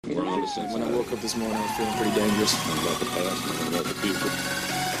We're on the same side. When I woke up this morning, I was feeling pretty dangerous. Thinking about the past, thinking about the future.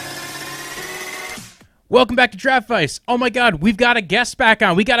 Welcome back to Draft Vice. Oh my God, we've got a guest back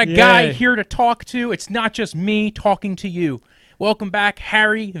on. We got a guy here to talk to. It's not just me talking to you. Welcome back,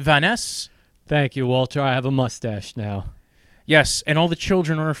 Harry Van Ness. Thank you, Walter. I have a mustache now. Yes, and all the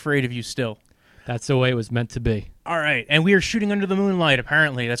children are afraid of you still. That's the way it was meant to be. All right, and we are shooting under the moonlight,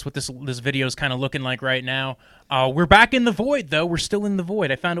 apparently. That's what this video is kind of looking like right now. We're back in the void, though. We're still in the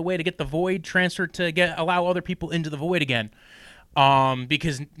void. I found a way to get the void transferred to allow other people into the void again.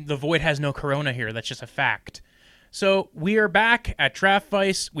 Because the void has no corona here. That's just a fact. So we are back at Draft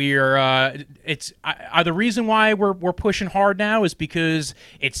Vice. We are. The reason why we're pushing hard now is because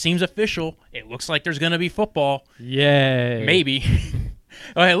it seems official. It looks like there's going to be football. Yay! Maybe.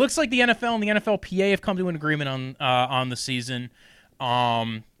 It looks like the NFL and the NFLPA have come to an agreement on the season.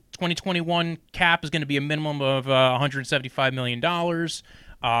 2021 cap is going to be a minimum of $175 million.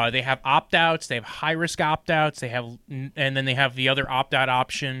 They have opt-outs. They have high-risk opt-outs. And then they have the other opt-out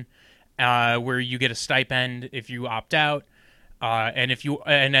option where you get a stipend if you opt out.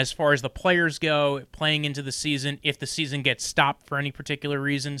 And as far as the players go, playing into the season, if the season gets stopped for any particular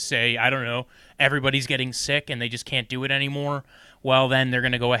reason, say, I don't know, everybody's getting sick and they just can't do it anymore, well, then they're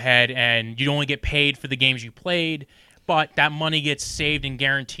going to go ahead and you only get paid for the games you played, but that money gets saved and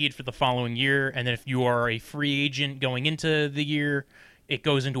guaranteed for the following year. And then if you are a free agent going into the year, it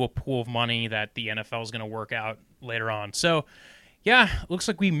goes into a pool of money that the NFL is going to work out later on. So, yeah, looks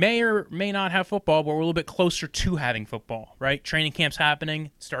like we may or may not have football, but we're a little bit closer to having football, right? Training camp's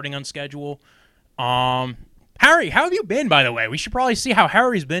happening, starting on schedule. Harry, how have you been, by the way? We should probably see how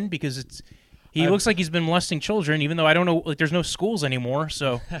Harry's been because he looks like he's been molesting children, even though I don't know, like, there's no schools anymore,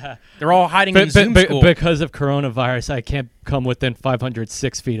 so they're all hiding in Zoom school. Because of coronavirus, I can't come within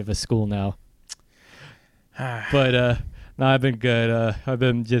 506 feet of a school now. But no, I've been good. I've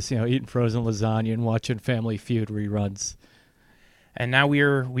been just eating frozen lasagna and watching Family Feud reruns. And now we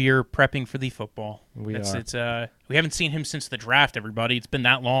are prepping for the football. We haven't seen him since the draft, everybody. It's been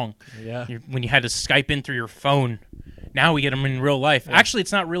that long. Yeah. When you had to Skype in through your phone. Now we get him in real life. Yeah. Actually,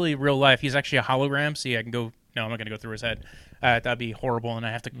 it's not really real life. He's actually a hologram. See, I can go. No, I'm not going to go through his head. That'd be horrible, and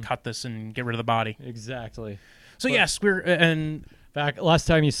I have to cut this and get rid of the body. Exactly. So yes, and back last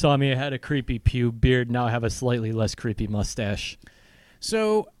time you saw me, I had a creepy pube beard. Now I have a slightly less creepy mustache.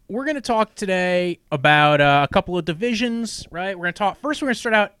 So we're going to talk today about a couple of divisions, right? We're going to talk first. We're going to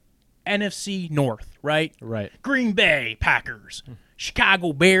start out NFC North, right? Right. Green Bay Packers,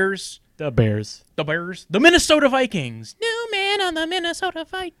 Chicago Bears. The Bears. The Minnesota Vikings. New man on the Minnesota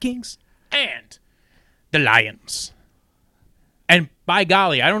Vikings. And the Lions. And by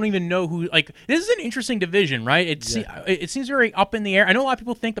golly, I don't even know who, like, this is an interesting division, right? It seems very up in the air. I know a lot of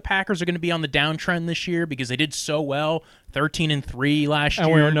people think the Packers are going to be on the downtrend this year because they did so well, 13-3 last year.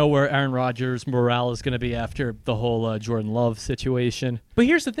 And we don't know where Aaron Rodgers' morale is going to be after the whole Jordan Love situation. But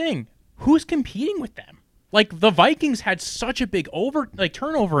here's the thing. Who's competing with them? Like, the Vikings had such a big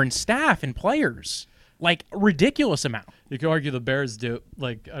turnover in staff and players. Like, a ridiculous amount. You could argue the Bears do.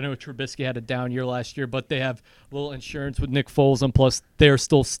 Like, I know Trubisky had a down year last year, but they have a little insurance with Nick Foles, and plus they're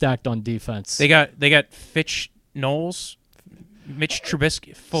still stacked on defense. They got Fitch Knowles, Mitch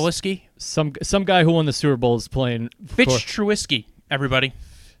Trubisky, some guy who won the Super Bowl is playing. Trubisky, everybody.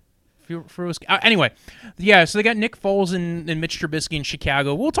 Anyway, yeah. So they got Nick Foles and Mitch Trubisky in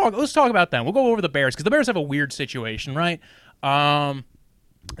Chicago. Let's talk about them. We'll go over the Bears because the Bears have a weird situation, right?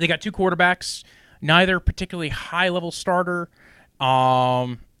 They got two quarterbacks. Neither particularly high-level starter.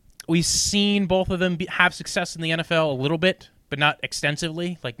 We've seen both of them have success in the NFL a little bit, but not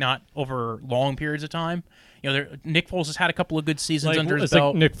extensively, like not over long periods of time. Nick Foles has had a couple of good seasons under his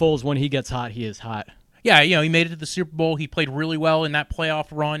belt. Like Nick Foles, when he gets hot, he is hot. Yeah, he made it to the Super Bowl. He played really well in that playoff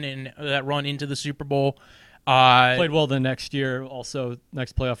run and that run into the Super Bowl. Played well the next year, also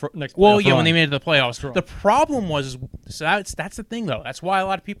next playoff run. When they made it to the playoffs. The problem was, that's the thing, though. That's why a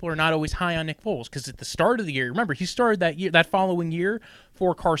lot of people are not always high on Nick Foles, because at the start of the year, remember, he started that following year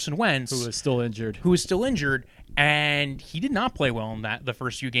for Carson Wentz. Who was still injured. And he did not play well in the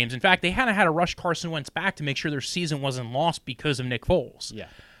first few games. In fact, they had to rush Carson Wentz back to make sure their season wasn't lost because of Nick Foles. Yeah.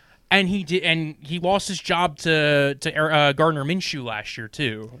 And he did, and he lost his job to Gardner Minshew last year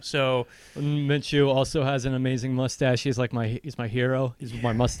too. So Minshew also has an amazing mustache. He's my hero. He's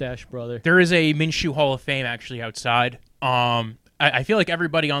my mustache brother. There is a Minshew Hall of Fame actually outside. I feel like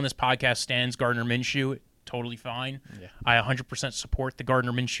everybody on this podcast stands Gardner Minshew. Totally fine. Yeah. I 100% support the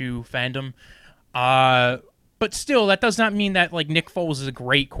Gardner Minshew fandom. But still, that does not mean that like Nick Foles is a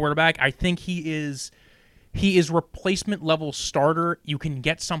great quarterback. I think he is he is replacement level starter. You can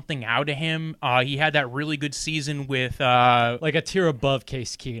get something out of him. He had that really good season with like a tier above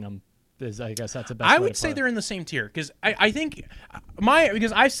Case Keenum. I guess that's the best. I would say they're in the same tier because I think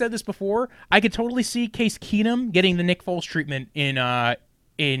because I've said this before. I could totally see Case Keenum getting the Nick Foles treatment in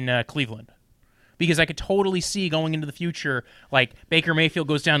Cleveland. Because I could totally see going into the future, like Baker Mayfield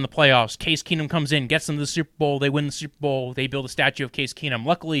goes down in the playoffs, Case Keenum comes in, gets them to the Super Bowl, they win the Super Bowl, they build a statue of Case Keenum.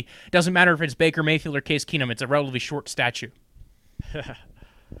 Luckily, it doesn't matter if it's Baker Mayfield or Case Keenum, it's a relatively short statue.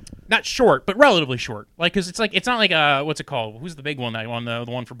 Not short, but relatively short. Like, because it's not like what's it called? Who's the big one that won the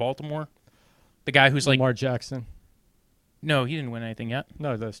one for Baltimore? The guy who's like Lamar Jackson. No, he didn't win anything yet.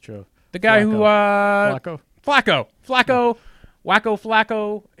 No, that's true. The guy Flacco. Flacco.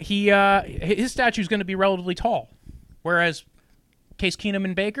 Flacco, his statue is going to be relatively tall, whereas Case Keenum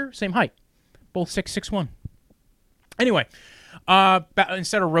and Baker, same height, both 6'1". Anyway,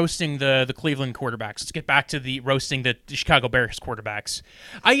 instead of roasting the Cleveland quarterbacks, let's get back to the roasting the Chicago Bears quarterbacks.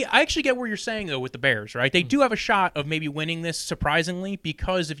 I actually get where you're saying, though, with the Bears, right? They do have a shot of maybe winning this, surprisingly,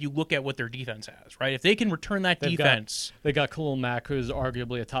 because if you look at what their defense has, right? If they can return that defense. They got Khalil Mack, who's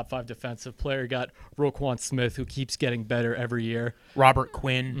arguably a top 5 defensive player. Got Roquan Smith, who keeps getting better every year. Robert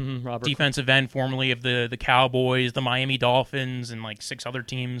Quinn, defensive end, formerly of the Cowboys, the Miami Dolphins, and like 6 other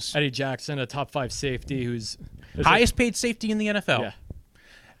teams. Eddie Jackson, a top 5 safety, who's highest paid safety in the NFL.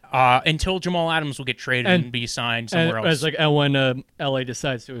 Yeah. Until Jamal Adams will get traded and be signed somewhere else. When LA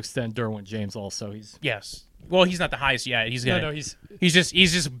decides to extend Derwin James, also yes. Well, he's not the highest yet. He's he's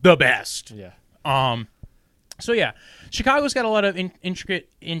just the best. Yeah. So yeah, Chicago's got a lot of intricate,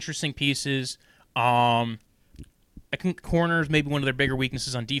 interesting pieces. I think corners maybe one of their bigger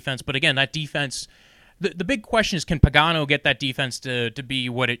weaknesses on defense, but again, that defense. The big question is, can Pagano get that defense to be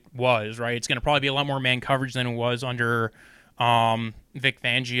what it was, right? It's going to probably be a lot more man coverage than it was under Vic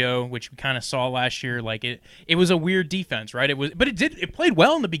Fangio, which we kind of saw last year. Like it was a weird defense, right? It played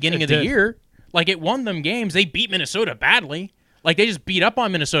well in the beginning of the year. Like it won them games. They beat Minnesota badly. Like they just beat up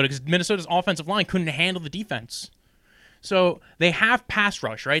on Minnesota because Minnesota's offensive line couldn't handle the defense. So they have pass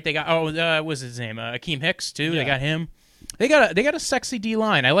rush, right? They got what was his name? Akeem Hicks too. Yeah. They got him. They got a sexy D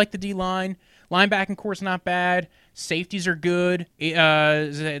line. I like the D line. Linebacking core's not bad. Safeties are good. They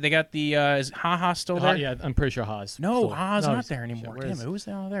got the is Ha still there? Yeah, I'm pretty sure Ha's. No, Ha's not there anymore. Damn it, who's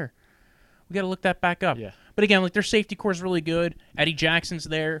there? We got to look that back up. Yeah. But again, like their safety core is really good. Eddie Jackson's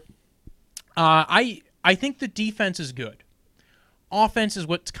there. I think the defense is good. Offense is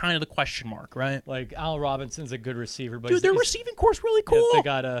what's kind of the question mark, right? Like Allen Robinson's a good receiver, but dude, their receiving core is really cool. Yeah, they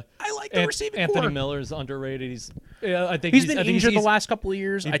got I like the receiving core. Anthony Miller's underrated. I think he's been injured the last couple of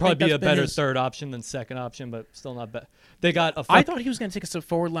years. He'd probably be a better third option than second option, but still not bad. They got. I thought he was going to take a step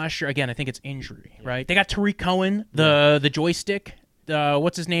forward last year. Again, I think it's injury, right? They got Tariq Cohen, the joystick.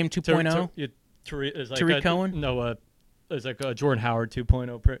 What's his name? 2.0. Tariq Cohen. No, it's like Jordan Howard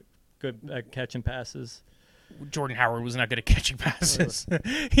 2.0. Good at catching passes. Jordan Howard was not good at catching passes.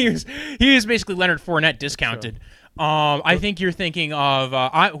 he was basically Leonard Fournette discounted. Sure. I think you're thinking of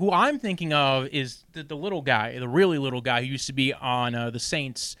who I'm thinking of is the little guy, the really little guy who used to be on the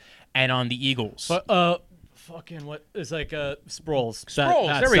Saints and on the Eagles. But fucking what is like Sproles.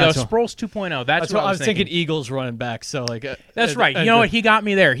 There we go. Sproles 2.0. That's what I was thinking. Eagles running back. So like that's right. You know what? He got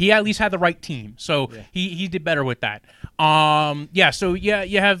me there. He at least had the right team, so he did better with that. So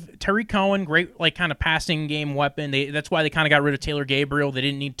you have Tariq Cohen, great like kind of passing game weapon. That's why they kind of got rid of Taylor Gabriel. They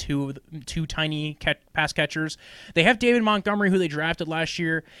didn't need two tiny pass catchers. They have David Montgomery, who they drafted last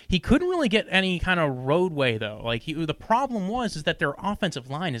year. He couldn't really get any kind of roadway though. Like the problem is that their offensive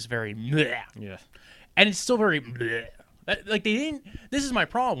line is very bleh. Yeah. And it's still very bleh. Like they didn't. This is my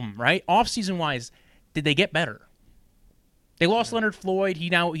problem, right? Off-season wise, did they get better? They lost Leonard Floyd.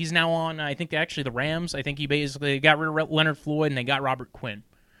 He's now on. I think actually the Rams. I think he basically got rid of Leonard Floyd and they got Robert Quinn.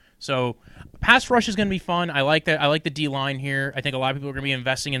 So pass rush is going to be fun. I like that. I like the D line here. I think a lot of people are going to be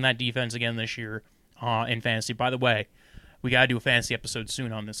investing in that defense again this year in fantasy. By the way, we got to do a fantasy episode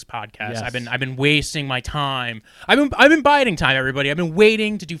soon on this podcast. Yes. I've been wasting my time. I've been biding time, everybody. I've been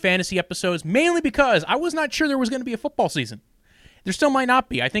waiting to do fantasy episodes mainly because I was not sure there was going to be a football season. There still might not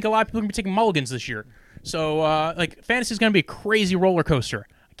be. I think a lot of people are going to be taking mulligans this year. So fantasy is going to be a crazy roller coaster.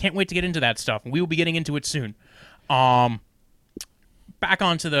 I can't wait to get into that stuff. We will be getting into it soon. Back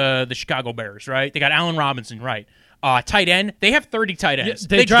onto the Chicago Bears, right? They got Allen Robinson, right? Tight end. They have 30 tight ends.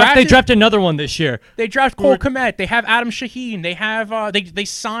 They drafted another one this year. They draft Cole Kmet. They have Adam Shaheen. They have they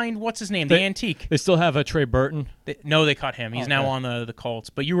signed what's his name? The Antique. They still have Trey Burton. They cut him. He's now on the Colts.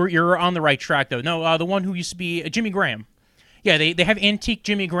 But you're on the right track though. No, the one who used to be Jimmy Graham. Yeah, they have Antique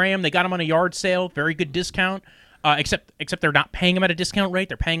Jimmy Graham. They got him on a yard sale. Very good discount. except they're not paying him at a discount rate.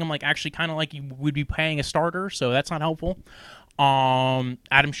 They're paying him like actually kind of like you would be paying a starter, so that's not helpful.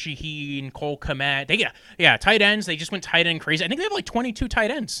 Adam Shaheen, Cole Kmet, tight ends. They just went tight end crazy. I think they have like 22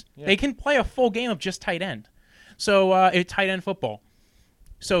 tight ends. Yeah. They can play a full game of just tight end. So tight end football.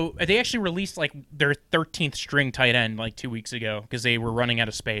 So they actually released like their 13th string tight end like 2 weeks ago because they were running out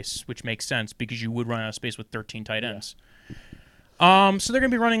of space, which makes sense because you would run out of space with 13 tight ends. Yeah. So they're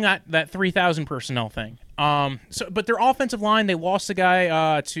going to be running that 3,000 personnel thing. But their offensive line, they lost a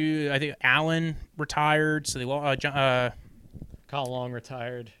guy to I think Allen retired, so they lost Kyle Long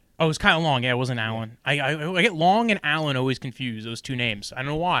retired. Oh, it was Kyle Long. Yeah, it wasn't Allen. I get Long and Allen always confused, those two names. I don't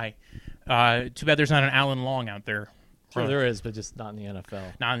know why. Too bad there's not an Allen Long out there. Sure, there is, but just not in the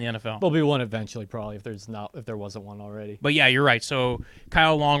NFL. Not in the NFL. There'll be one eventually, probably, if there wasn't one already. But yeah, you're right. So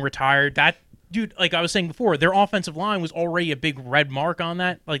Kyle Long retired. That dude, like I was saying before, their offensive line was already a big red mark on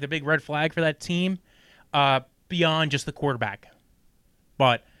that, like the big red flag for that team, beyond just the quarterback.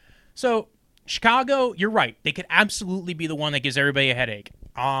 But so Chicago, you're right. They could absolutely be the one that gives everybody a headache.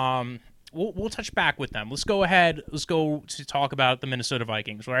 We'll touch back with them. Let's go ahead. Let's go to talk about the Minnesota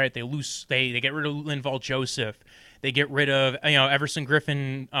Vikings. Right? They get rid of Linval Joseph. They get rid of Everson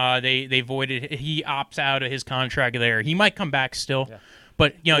Griffin. They voided. He opts out of his contract there. He might come back still. Yeah.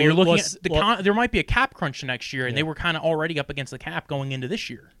 But you're looking at there might be a cap crunch next year, and they were kind of already up against the cap going into this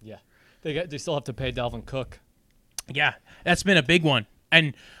year. Yeah, they still have to pay Dalvin Cook. Yeah, that's been a big one.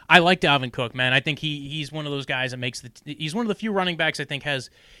 And I like Dalvin Cook, man. I think he's one of those guys that makes he's one of the few running backs I think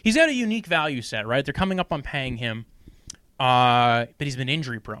he's got a unique value set, right? They're coming up on paying him, but he's been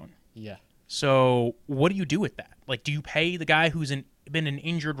injury prone. Yeah. So what do you do with that? Like, do you pay the guy who's been an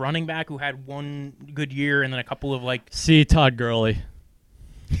injured running back who had one good year and then a couple of like? See Todd Gurley.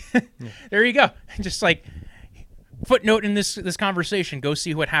 There you go. Just like footnote in this conversation. Go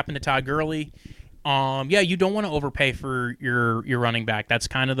see what happened to Todd Gurley. You don't want to overpay for your running back. That's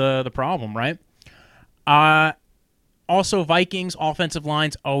kind of the problem, right? Also, Vikings offensive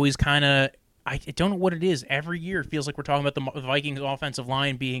lines always kind of, I don't know what it is. Every year it feels like we're talking about the Vikings offensive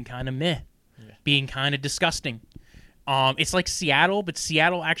line being kind of meh, being kind of disgusting. It's like Seattle, but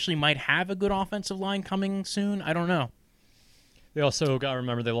Seattle actually might have a good offensive line coming soon. I don't know. They also got to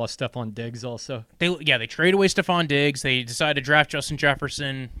remember they lost Stephon Diggs also. They traded away Stephon Diggs. They decided to draft Justin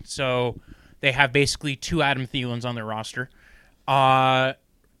Jefferson, so they have basically two Adam Thielens on their roster.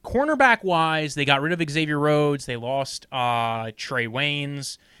 Cornerback-wise, they got rid of Xavier Rhodes. They lost Trey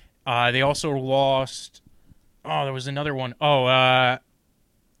Waynes. They also lost there was another one.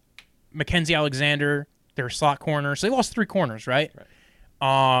 Mackenzie Alexander, their slot corner. So they lost 3 corners, right?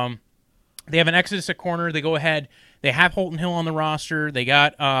 They have an exodus at corner. They go ahead. They have Holton Hill on the roster. They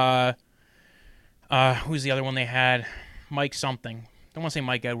got who's the other one they had? Mike something. Don't want to say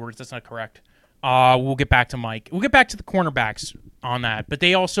Mike Edwards. That's not correct. We'll get back to Mike. We'll get back to the cornerbacks on that. But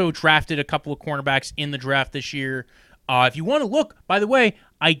they also drafted a couple of cornerbacks in the draft this year. If you want to look, by the way,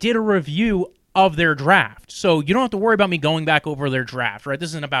 I did a review of their draft. So you don't have to worry about me going back over their draft, right?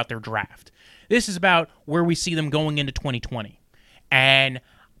 This isn't about their draft. This is about where we see them going into 2020. And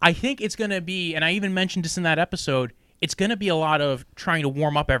I think it's going to be, and I even mentioned this in that episode, it's going to be a lot of trying to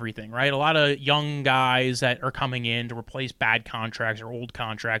warm up everything, right? A lot of young guys that are coming in to replace bad contracts or old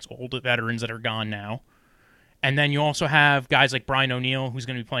contracts, old veterans that are gone now. And then you also have guys like Brian O'Neill, who's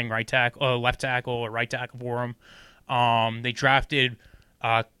going to be playing left tackle or right tackle for him. They drafted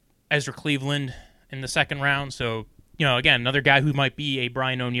Ezra Cleveland in the second round. So, again, another guy who might be a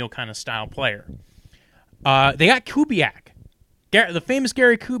Brian O'Neill kind of style player. They got Kubiak. The famous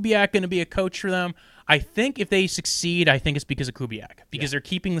Gary Kubiak going to be a coach for them. I think if they succeed, I think it's because of Kubiak. Because they're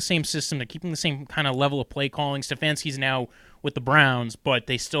keeping the same system. They're keeping the same kind of level of play calling. Stefanski's now with the Browns, but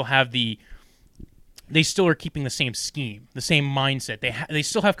they still have they still are keeping the same scheme, the same mindset. They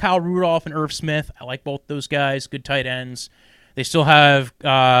still have Kyle Rudolph and Irv Smith. I like both those guys. Good tight ends. They still have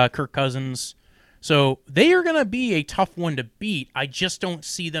Kirk Cousins. So they are going to be a tough one to beat. I just don't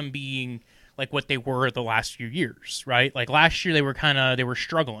see them being like what they were the last few years, right? Like last year they were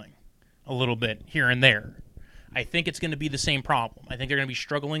struggling a little bit here and there. I think it's going to be the same problem. I think they're going to be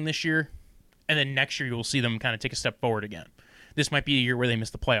struggling this year, and then next year you'll see them kind of take a step forward again. This might be a year where they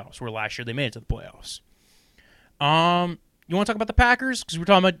miss the playoffs, where last year they made it to the playoffs. You want to talk about the Packers? Because we're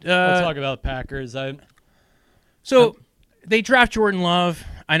talking about... We'll talk about the Packers. They draft Jordan Love.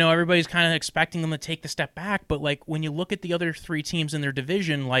 I know everybody's kind of expecting them to take the step back, but like when you look at the other 3 teams in their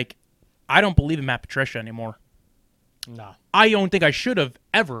division, like I don't believe in Matt Patricia anymore. No, I don't think I should have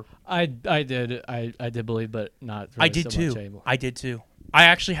ever. I did believe, but not. Really I did too. I did too. I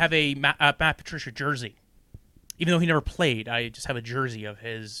actually have a Matt Patricia jersey, even though he never played. I just have a jersey of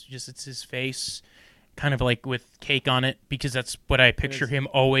his. Just it's his face, kind of like with cake on it, because that's what I picture him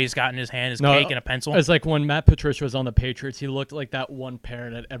always got in his hand is No, cake and a pencil. It's like when Matt Patricia was on the Patriots, he looked like that one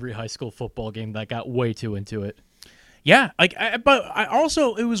parent at every high school football game that got way too into it. Yeah, like, but I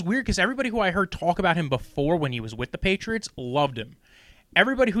also, it was weird because everybody who I heard talk about him before when he was with the Patriots loved him.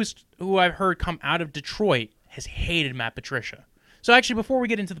 Everybody who I've heard come out of Detroit has hated Matt Patricia. So actually, before we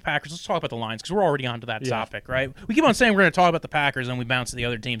get into the Packers, let's talk about the Lions, because we're already onto that topic, right? We keep on saying we're going to talk about the Packers, and we bounce to the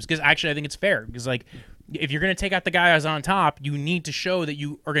other teams, because actually I think it's fair, because like, if you're going to take out the guys on top, you need to show that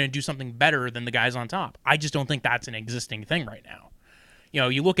you are going to do something better than the guys on top. I just don't think that's an existing thing right now. You know,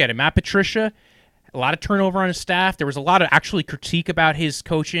 you look at it, Matt Patricia, a lot of turnover on his staff. There was a lot of actually critique about his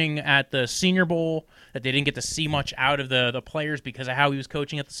coaching at the Senior Bowl, that they didn't get to see much out of the players because of how he was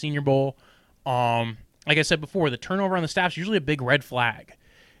coaching at the Senior Bowl. Like I said before, the turnover on the staff is usually a big red flag.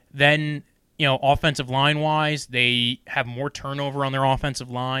 Then, you know, offensive line-wise, they have more turnover on their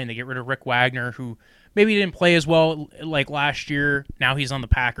offensive line. They get rid of Rick Wagner, who maybe didn't play as well like last year. Now he's on the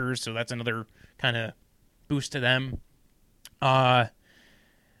Packers, so that's another kind of boost to them.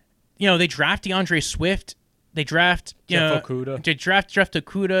 You know, they draft DeAndre Swift. They draft Jeff Okudah. They draft Jeff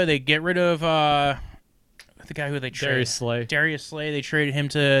Okudah. They get rid of the guy who they traded. Darius Slay. They traded him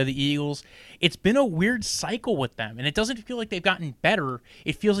to the Eagles. It's been a weird cycle with them, and it doesn't feel like they've gotten better.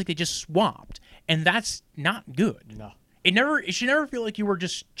 It feels like they just swapped, and that's not good. No. It should never feel like you were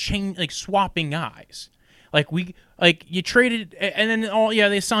just swapping guys. You traded, and then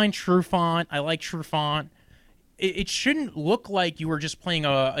they signed Trufant. I like Trufant. It shouldn't look like you were just playing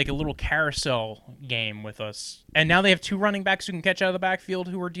a little carousel game with us. And now they have two running backs who can catch out of the backfield,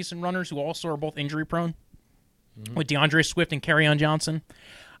 who are decent runners, who also are both injury prone, with DeAndre Swift and Kerryon Johnson.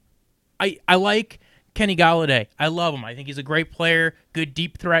 I like Kenny Golladay. I love him. I think he's a great player, good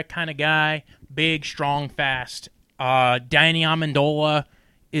deep threat kind of guy, big, strong, fast. Danny Amendola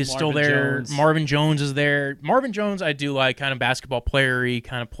is still there. Jones. Marvin Jones is there. Marvin Jones, I do like, kind of basketball player-y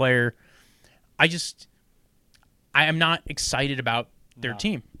kind of player. I am not excited about their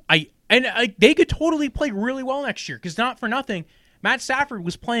team. They could totally play really well next year, because not for nothing, Matt Stafford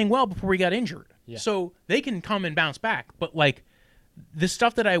was playing well before he got injured. Yeah. So they can come and bounce back. But like, the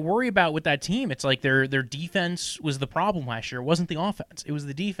stuff that I worry about with that team, it's like their defense was the problem last year. It wasn't the offense. It was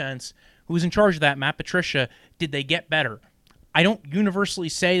the defense. Who was in charge of that? Matt Patricia. Did they get better? I don't universally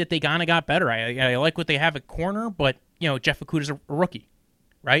say that they kind of got better. I like what they have at corner, but you know, Jeff Okudah's a rookie,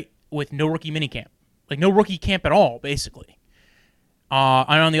 right? With no rookie minicamp. Like, no rookie camp at all, basically.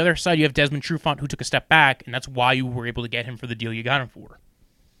 And on the other side, you have Desmond Trufant, who took a step back, and that's why you were able to get him for the deal you got him for.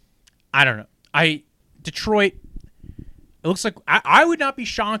 I don't know. Detroit, it looks like I would not be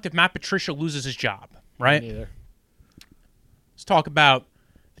shocked if Matt Patricia loses his job, right? Neither. Let's talk about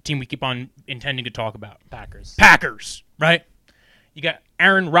the team we keep on intending to talk about. Packers, right? You got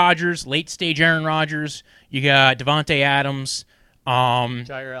Aaron Rodgers, late-stage Aaron Rodgers. You got Devontae Adams.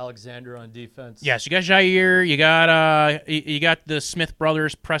 Jair Alexander on defense. Yes, you got Jair. You got the Smith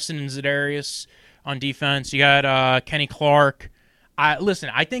brothers, Preston and Za'Darius on defense. You got Kenny Clark. I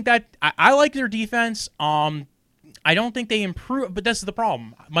think that I like their defense. I don't think they improved, but that's the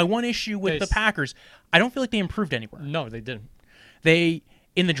problem. My one issue with the Packers, I don't feel like they improved anywhere. No, they didn't.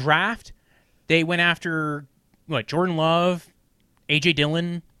 In the draft, they went after Jordan Love, A.J.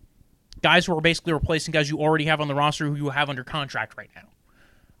 Dillon, guys who are basically replacing guys you already have on the roster who you have under contract right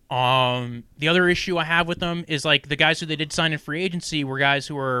now. The other issue I have with them is like the guys who they did sign in free agency were guys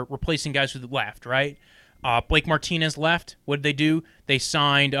who are replacing guys who left, right? Blake Martinez left. What did they do? They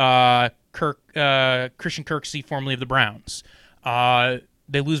signed Christian Kirksey, formerly of the Browns.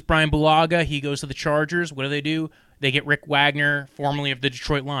 They lose Brian Bulaga. He goes to the Chargers. What do? They get Rick Wagner, formerly of the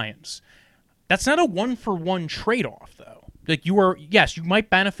Detroit Lions. That's not a one-for-one trade-off, though. Like, you might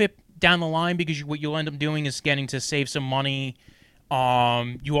benefit down the line because what you'll end up doing is getting to save some money.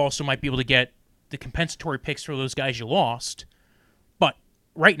 You also might be able to get the compensatory picks for those guys you lost. But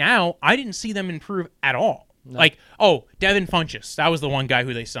right now, I didn't see them improve at all. No. Devin Funchess. That was the one guy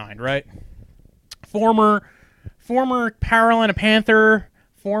who they signed, right? Former Carolina Panther,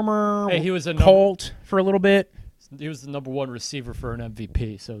 he was a Colt for a little bit. He was the number one receiver for an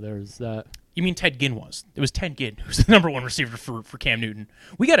MVP, so there's that. You mean Ted Ginn was? It was Ted Ginn who's the number one receiver for Cam Newton.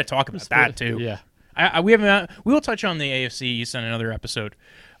 We got to talk about that too. Yeah, we will touch on the AFC East on another episode.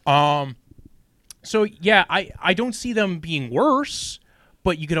 So yeah, I don't see them being worse,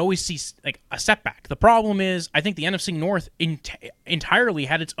 but you could always see like a setback. The problem is, I think the NFC North entirely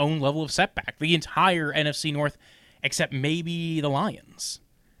had its own level of setback. The entire NFC North, except maybe the Lions,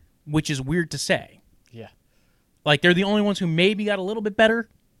 which is weird to say. Yeah. Like, they're the only ones who maybe got a little bit better.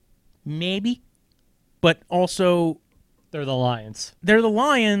 Maybe. But also, they're the Lions. They're the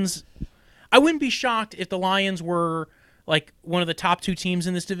Lions. I wouldn't be shocked if the Lions were like one of the top 2 teams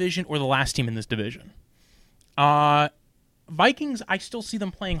in this division or the last team in this division. Vikings, I still see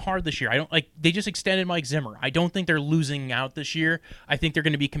them playing hard this year. I don't like they just extended Mike Zimmer. I don't think they're losing out this year. I think they're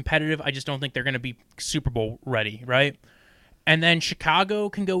going to be competitive. I just don't think they're going to be Super Bowl ready, right? And then Chicago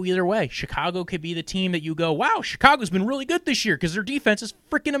can go either way. Chicago could be the team that you go, wow, Chicago's been really good this year because their defense is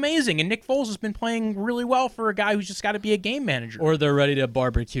freaking amazing, and Nick Foles has been playing really well for a guy who's just got to be a game manager. Or they're ready to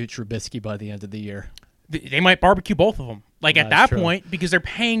barbecue Trubisky by the end of the year. They might barbecue both of them. Like at That's that true. point, because they're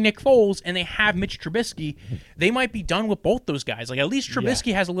paying Nick Foles and they have Mitch Trubisky, they might be done with both those guys. Like at least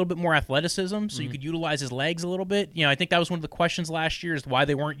Trubisky has a little bit more athleticism, so you could utilize his legs a little bit. You know, I think that was one of the questions last year is why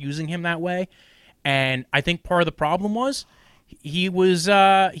they weren't using him that way. And I think part of the problem was he was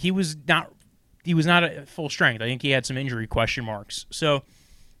not at full strength. I think he had some injury question marks. So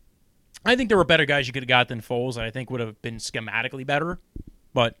I think there were better guys you could have got than Foles that I think would have been schematically better.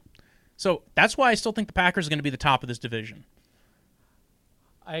 But so that's why I still think the Packers are going to be the top of this division.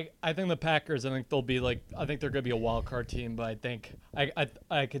 I think the Packers, I think they'll be like, I think they're going to be a wild card team, but I think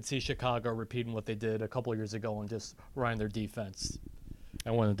I could see Chicago repeating what they did a couple of years ago and just running their defense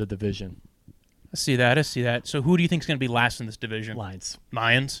and winning the division. I see that. So who do you think is going to be last in this division? Lions.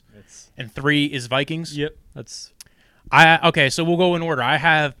 Lions. And 3 is Vikings? Yep. That's Okay, so we'll go in order. I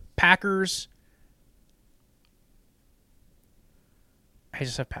have Packers. I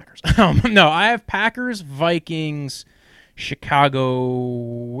just have Packers. No, I have Packers, Vikings,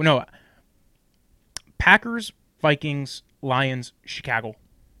 Chicago. No, Packers, Vikings, Lions, Chicago.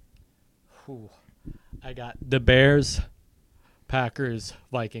 I got the Bears, Packers,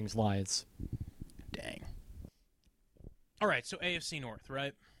 Vikings, Lions. Dang. All right, so AFC North,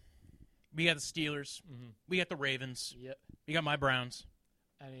 right? We got the Steelers. We got the Ravens. Yep. We got my Browns.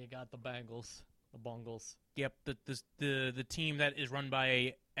 And you got the Bengals, the Bungles. Yep, the team that is run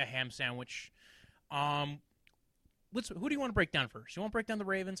by a ham sandwich. Who do you want to break down first? You want to break down the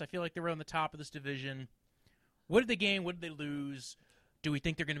Ravens? I feel like they were on the top of this division. What did they gain? What did they lose? Do we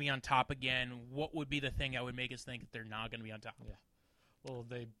think they're going to be on top again? What would be the thing that would make us think that they're not going to be on top? Yeah. Well,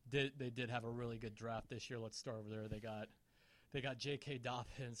 they did have a really good draft this year. Let's start over there. They got J.K.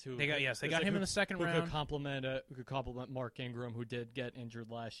 Dobbins, who They got him in the second who round. could complement Mark Ingram, who did get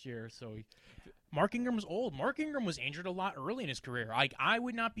injured last year. So Mark Ingram's old. Mark Ingram was injured a lot early in his career. I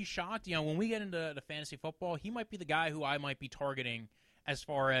would not be shocked. You know, when we get into the fantasy football, he might be the guy who I might be targeting as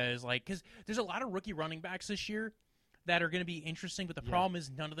far as like because there's a lot of rookie running backs this year that are going to be interesting. But the problem is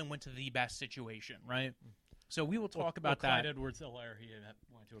none of them went to the best situation, right? So we will talk about that. Clyde Edwards-Helaire, he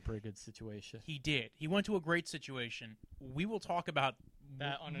went to a pretty good situation. He did. He went to a great situation. We will talk about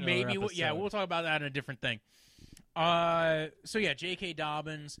That on another maybe. episode. We'll talk about that in a different thing. So yeah, J.K.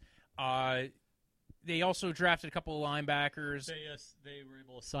 Dobbins. They also drafted a couple of linebackers. They were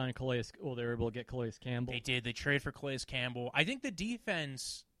able to sign Calais. Well, they were able to get Calais Campbell. They did. They traded for Calais Campbell. I think the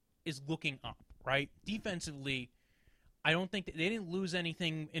defense is looking up, right? Defensively, I don't think they didn't lose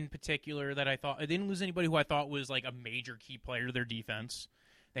anything in particular that I thought. They didn't lose anybody who I thought was like a major key player to their defense.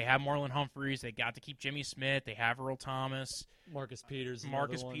 They have Marlon Humphreys. They got to keep Jimmy Smith. They have Earl Thomas. Marcus Peters.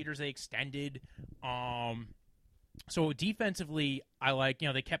 They extended. So defensively, I like,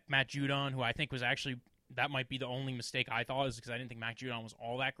 they kept Matt Judon, who I think was actually, that might be the only mistake I thought, is because I didn't think Matt Judon was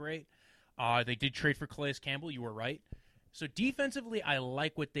all that great. They did trade for Calais Campbell. You were right. So defensively, I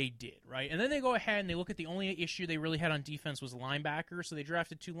like what they did, right? And then they go ahead and they look at the only issue they really had on defense was linebacker, so they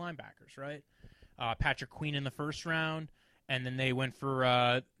drafted 2 linebackers, right? Patrick Queen in the first round, and then they went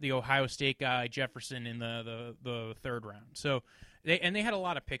for the Ohio State guy, Jefferson, in the third round. So they had a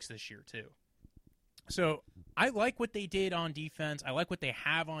lot of picks this year, too. So I like what they did on defense. I like what they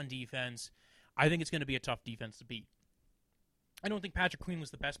have on defense. I think it's going to be a tough defense to beat. I don't think Patrick Queen was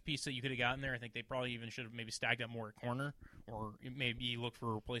the best piece that you could have gotten there. I think they probably even should have maybe stacked up more at corner or maybe look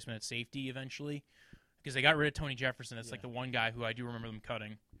for a replacement at safety eventually because they got rid of Tony Jefferson. That's like the one guy who I do remember them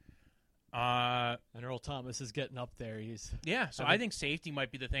cutting. And Earl Thomas is getting up there. I think safety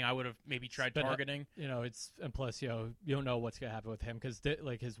might be the thing I would have maybe tried targeting. And plus, you don't know what's going to happen with him because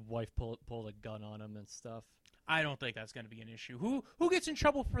his wife pulled a gun on him and stuff. I don't think that's going to be an issue. Who gets in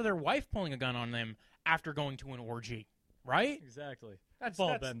trouble for their wife pulling a gun on them after going to an orgy? Right? Exactly. That's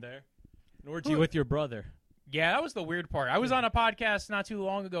all been there. An orgy with your brother. Yeah, that was the weird part. I was on a podcast not too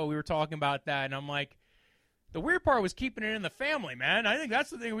long ago. We were talking about that, and I'm like, the weird part was keeping it in the family, man. I think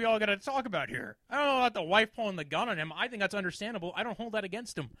that's the thing we all got to talk about here. I don't know about the wife pulling the gun on him. I think that's understandable. I don't hold that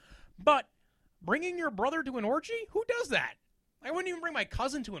against him. But bringing your brother to an orgy? Who does that? I wouldn't even bring my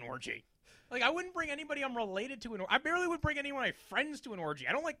cousin to an orgy. Like, I wouldn't bring anybody I'm related to an orgy. I barely would bring any of my friends to an orgy.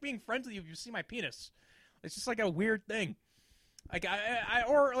 I don't like being friends with you if you see my penis. It's just like a weird thing. Like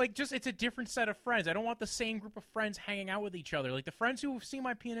or like just it's a different set of friends. I don't want the same group of friends hanging out with each other. Like the friends who have seen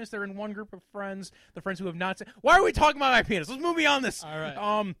my penis, they're in one group of friends. The friends who have not seen. Why are we talking about my penis? Let's move beyond this. All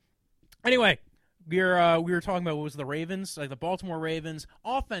right. Anyway, we were talking about what was the Ravens, like the Baltimore Ravens,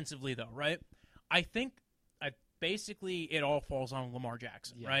 offensively though, right? I think basically it all falls on Lamar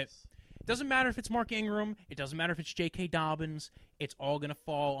Jackson, right? It doesn't matter if it's Mark Ingram. It doesn't matter if it's J.K. Dobbins. It's all going to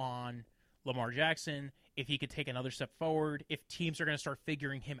fall on Lamar Jackson if he could take another step forward, if teams are going to start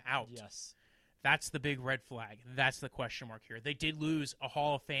figuring him out. Yes. That's the big red flag. That's the question mark here. They did lose a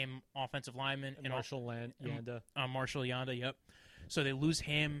Hall of Fame offensive lineman. And Marshall Yanda. Marshall Yanda, yep. So they lose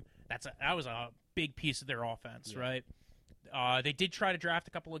him. That was a big piece of their offense, right? They did try to draft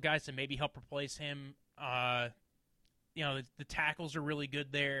a couple of guys to maybe help replace him. The tackles are really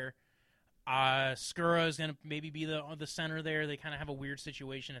good there. Skura is going to maybe be the center there. They kind of have a weird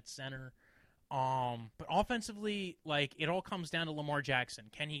situation at center. But offensively, like it all comes down to Lamar Jackson.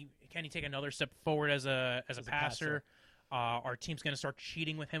 Can he take another step forward as a passer? Our team's going to start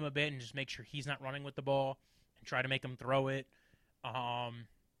cheating with him a bit and just make sure he's not running with the ball and try to make him throw it.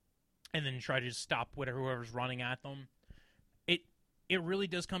 And then try to just stop whoever's running at them. It really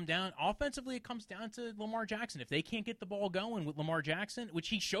does come down. Offensively, it comes down to Lamar Jackson. If they can't get the ball going with Lamar Jackson, which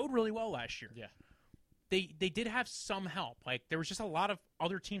he showed really well last year. Yeah. They did have some help. Like there was just a lot of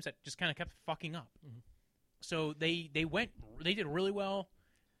other teams that just kind of kept fucking up. Mm-hmm. So they did really well,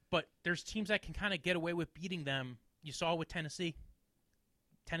 but there's teams that can kind of get away with beating them. You saw with Tennessee.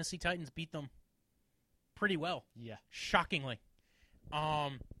 Tennessee Titans beat them pretty well. Yeah. Shockingly.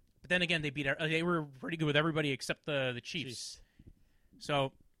 But then again, they were pretty good with everybody except the Chiefs.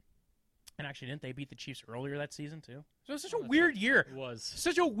 So, and actually, didn't they beat the Chiefs earlier that season too? So it's such a weird year. It was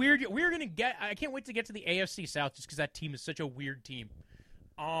such a weird year. I can't wait to get to the AFC South just because that team is such a weird team.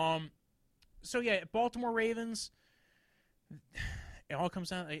 So yeah, Baltimore Ravens. It all comes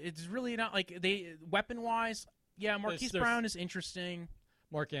down. It's really not like weapon wise. Yeah, Marquise Brown is interesting.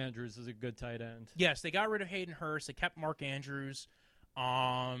 Mark Andrews is a good tight end. Yes, they got rid of Hayden Hurst. They kept Mark Andrews.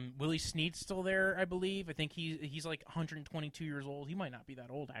 Willie Snead's still there, I believe. I think he's like 122 years old. He might not be that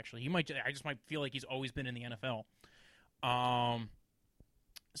old, actually. I just might feel like he's always been in the NFL.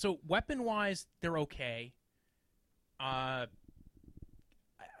 So weapon-wise, they're okay. I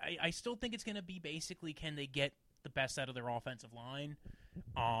still think it's going to be basically can they get the best out of their offensive line?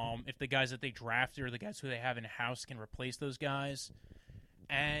 If the guys that they drafted or the guys who they have in-house can replace those guys.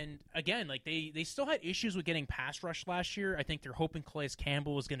 And again, like they still had issues with getting pass rush last year. I think they're hoping Calais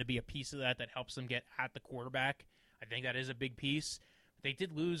Campbell is going to be a piece of that helps them get at the quarterback. I think that is a big piece. They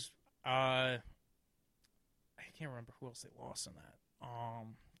did lose. I can't remember who else they lost in that.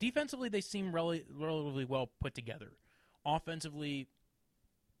 Defensively, they seem relatively well put together. Offensively,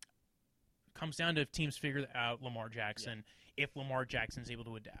 comes down to if teams figure out Lamar Jackson. Yeah. If Lamar Jackson's able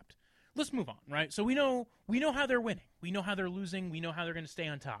to adapt. Let's move on, right? So we know how they're winning. We know how they're losing. We know how they're going to stay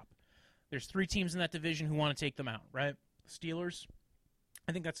on top. There's 3 teams in that division who want to take them out, right? Steelers,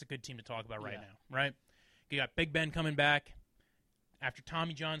 I think that's a good team to talk about right now, right? You got Big Ben coming back after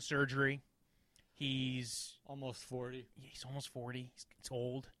Tommy John surgery. He's almost 40. He's almost 40. It's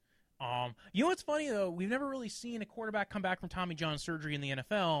old. You know what's funny, though? We've never really seen a quarterback come back from Tommy John surgery in the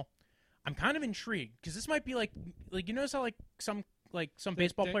NFL. I'm kind of intrigued because this might be like you notice how some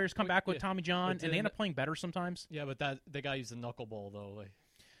baseball players come back with Tommy John and they end up playing better sometimes. Yeah, but they got to use the knuckleball though. Like,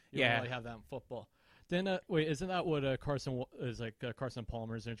 you don't really have that in football. Then isn't that what Carson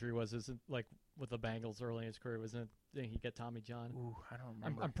Palmer's injury was? Isn't like with the Bengals early in his career? Didn't he get Tommy John? Ooh, I don't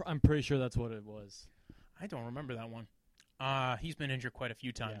remember. I'm pretty sure that's what it was. I don't remember that one. He's been injured quite a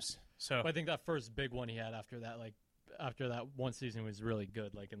few times. Yeah. So but I think that first big one he had after that one season was really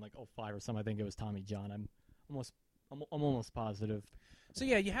good. Like in 05 or something. I think it was Tommy John. I'm almost positive. So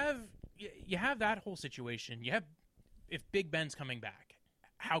yeah, you have that whole situation. You have if Big Ben's coming back,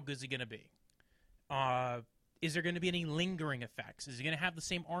 how good is he going to be? Is there going to be any lingering effects? Is he going to have the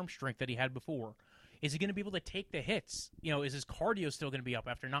same arm strength that he had before? Is he going to be able to take the hits? Is his cardio still going to be up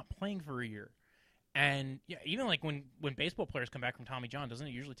after not playing for a year? And yeah, even like when baseball players come back from Tommy John, doesn't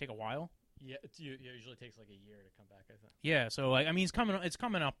it usually take a while? Yeah, it usually takes like a year to come back, I think. Yeah, so it's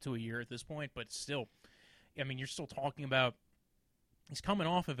coming up to a year at this point, but still, I mean, you're still talking about he's coming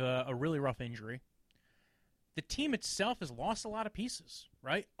off of a really rough injury. The team itself has lost a lot of pieces,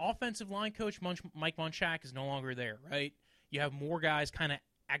 right? Offensive line coach Mike Munchak is no longer there, right? You have more guys kind of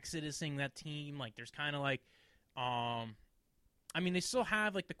exodusing that team. Like there's kind of they still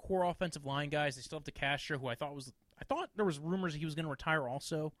have like the core offensive line guys. They still have DeCastro, who I thought there was rumors he was going to retire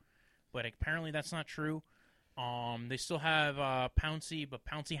also, but apparently that's not true. They still have Pouncey, but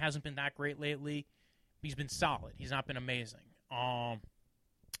Pouncey hasn't been that great lately. He's been solid. He's not been amazing.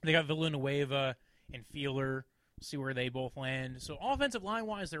 They got Villanueva and Feeler. See where they both land. So offensive line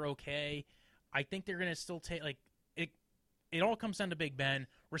wise, they're okay. I think they're going to still take it. It all comes down to Big Ben.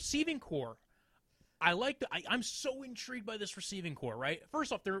 Receiving core. I'm so intrigued by this receiving core, right?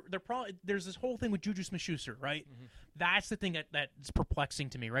 First off, they're probably there's this whole thing with Juju Smith-Schuster, right? Mm-hmm. That's the thing that's perplexing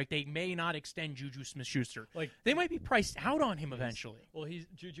to me, right? They may not extend Juju Smith-Schuster. They might be priced out on him eventually. Well, he's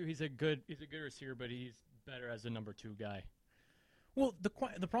a good receiver, but he's better as a number 2 guy. Well, the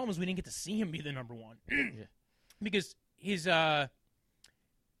problem is we didn't get to see him be the number 1 Yeah. because his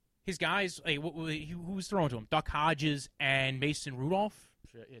guys, who was throwing to him? Duck Hodges and Mason Rudolph.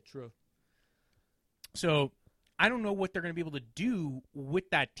 Yeah, true. So I don't know what they're going to be able to do with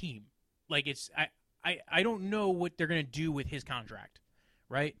that team. I don't know what they're going to do with his contract,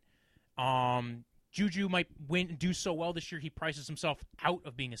 right? Juju might do so well this year he prices himself out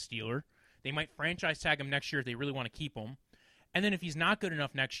of being a Steeler. They might franchise tag him next year if they really want to keep him. And then if he's not good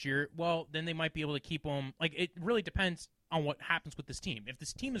enough next year, well, then they might be able to keep him. It really depends on what happens with this team. If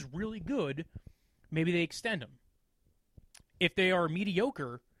this team is really good, maybe they extend him. If they are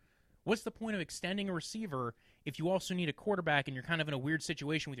mediocre, what's the point of extending a receiver if you also need a quarterback and you're kind of in a weird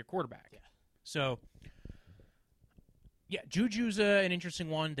situation with your quarterback? Yeah. So, yeah, Juju's an interesting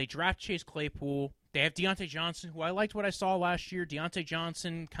one. They draft Chase Claypool. They have Deontay Johnson, who I liked what I saw last year. Deontay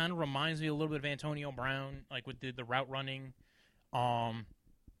Johnson kind of reminds me a little bit of Antonio Brown, with the route running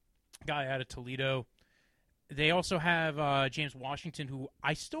guy out of Toledo. They also have James Washington, who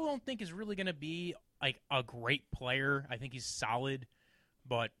I still don't think is really going to be a great player. I think he's solid,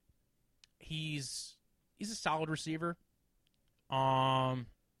 but he's a solid receiver.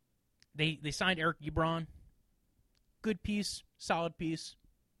 They signed Eric Ebron. Good piece, solid piece.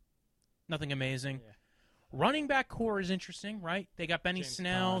 Nothing amazing. Yeah. Running back core is interesting, right? They got Benny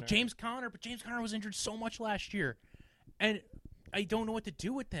Snell, Conner. James Conner, but James Conner was injured so much last year, and I don't know what to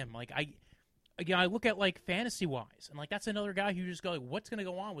do with them. I look at fantasy wise, and that's another guy who just go, what's going to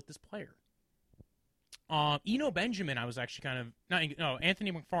go on with this player? Eno Benjamin, I was actually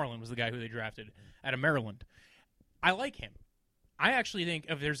Anthony McFarland was the guy who they drafted out of Maryland. I like him. I actually think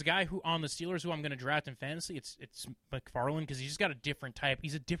if there's a guy who on the Steelers who I'm going to draft in fantasy, it's McFarland because he's just got a different type.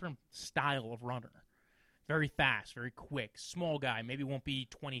 He's a different style of runner. Very fast, very quick, small guy. Maybe won't be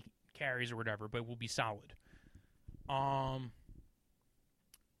 20 carries or whatever, but will be solid.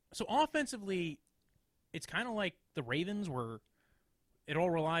 So offensively, it's kind of like the Ravens where it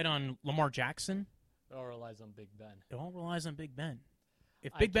all relied on Lamar Jackson. It all relies on Big Ben. It all relies on Big Ben.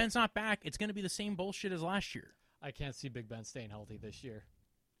 If Big Ben's not back, it's going to be the same bullshit as last year. I can't see Big Ben staying healthy this year.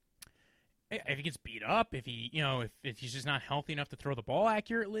 If he gets beat up, if he's just not healthy enough to throw the ball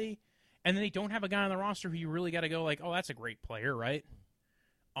accurately, and then they don't have a guy on the roster who you really got to go oh, that's a great player, right?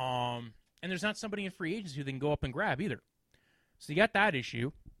 And there's not somebody in free agency who they can go up and grab either. So you got that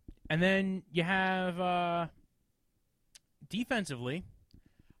issue. And then you have defensively,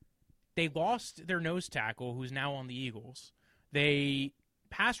 they lost their nose tackle, who's now on the Eagles. They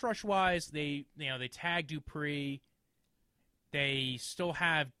pass rush wise, they tag Dupree. They still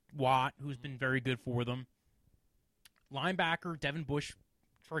have Watt, who's been very good for them. Linebacker Devin Bush,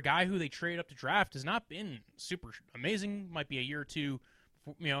 for a guy who they trade up to draft, has not been super amazing. Might be a year or two.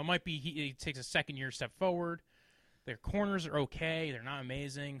 It might be he takes a second year step forward. Their corners are okay. They're not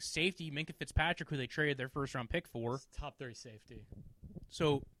amazing. Safety, Minkah Fitzpatrick, who they traded their first-round pick for. It's top 3 safety.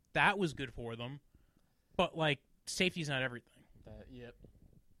 So that was good for them. But, safety's not everything. Yep.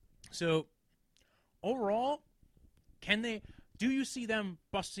 So, overall, do you see them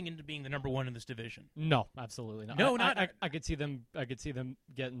busting into being the number 1 in this division? No, absolutely not. No, I could see them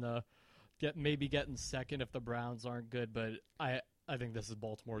getting getting second if the Browns aren't good, but I think this is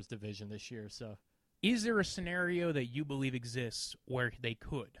Baltimore's division this year, so. Is there a scenario that you believe exists where they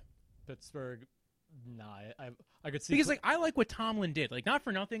could? Pittsburgh, nah. I could see because I like what Tomlin did. Not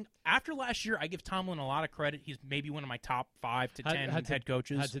for nothing. After last year, I give Tomlin a lot of credit. He's maybe one of my top 5 to 10 head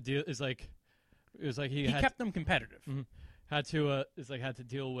coaches. Had to deal. It was like he kept them competitive. Mm-hmm. Had to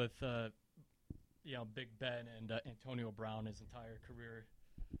deal with Big Ben and Antonio Brown his entire career.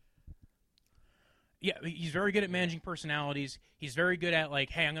 Yeah, he's very good at managing personalities. He's very good at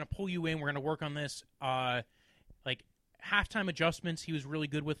hey, I'm going to pull you in. We're going to work on this. Halftime adjustments, he was really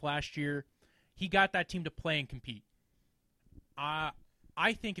good with last year. He got that team to play and compete. I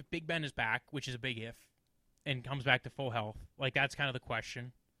think if Big Ben is back, which is a big if, and comes back to full health, that's kind of the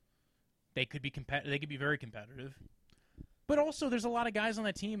question. They could be They could be very competitive. But also, there's a lot of guys on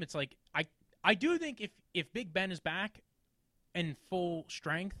that team. It's I do think if Big Ben is back and full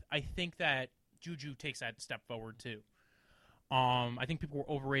strength, I think that Juju takes that step forward too. I think people were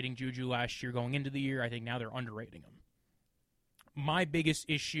overrating Juju last year going into the year. I think now they're underrating him. my biggest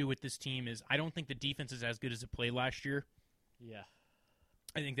issue with this team is I don't think the defense is as good as it played last year. Yeah.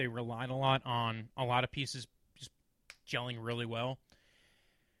 I think they relied a lot on a lot of pieces just gelling really well.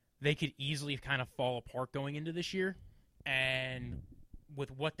 They could easily kind of fall apart going into this year, and with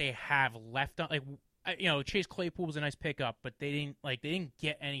what they have left on, Chase Claypool was a nice pickup, but they didn't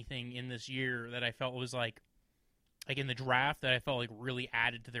get anything in this year that I felt was like in the draft that I felt like really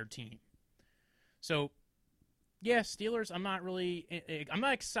added to their team. So, yeah, Steelers. I'm not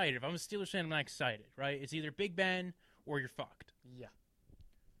excited. If I'm a Steelers fan, I'm not excited. Right? It's either Big Ben or you're fucked. Yeah.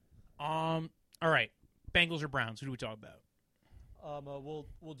 All right. Bengals or Browns? Who do we talk about?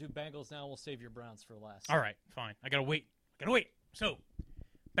 We'll do Bengals now. We'll save your Browns for last. All right, fine. I gotta wait. So,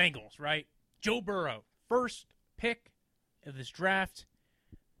 Bengals, right? Joe Burrow, first pick of this draft,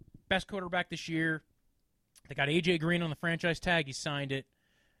 best quarterback this year. They got AJ Green on the franchise tag. He signed it.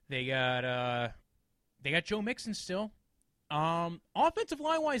 They got Joe Mixon still. Offensive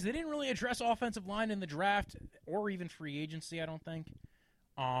line wise, they didn't really address offensive line in the draft or even free agency. I don't think.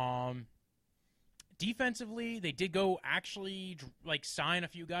 Defensively, they did go actually sign a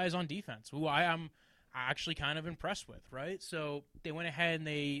few guys on defense who I am actually kind of impressed with, right? So they went ahead and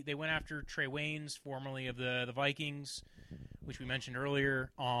they went after Trey Waynes, formerly of the Vikings, which we mentioned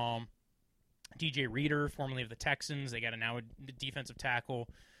earlier. DJ Reader, formerly of the Texans. They got a defensive tackle,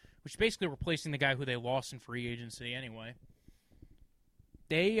 which is basically replacing the guy who they lost in free agency anyway.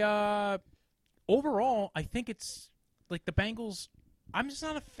 They overall, I think it's like the Bengals. I'm just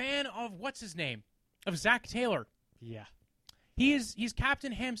not a fan of what's his name, of Zach Taylor. Yeah. He's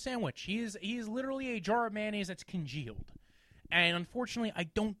Captain Ham Sandwich. He is literally a jar of mayonnaise that's congealed. And unfortunately, I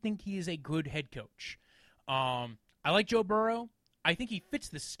don't think he is a good head coach. I like Joe Burrow. I think he fits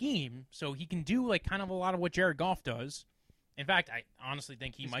the scheme, so he can do kind of a lot of what Jared Goff does. In fact, I honestly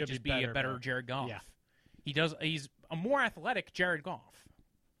think he might just be a better Jared Goff. Yeah. He's a more athletic Jared Goff.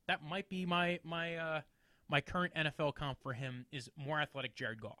 That might be my current NFL comp for him is more athletic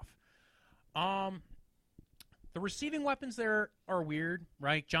Jared Goff. The receiving weapons there are weird,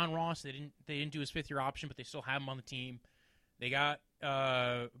 right? John Ross, they didn't do his fifth-year option, but they still have him on the team. They got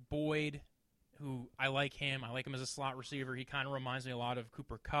Boyd, who I like him. I like him as a slot receiver. He kind of reminds me a lot of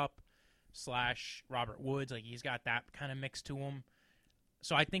Cooper Kupp / Robert Woods. He's got that kind of mix to him.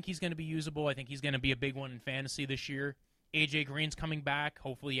 So I think he's going to be usable. I think he's going to be a big one in fantasy this year. AJ Green's coming back.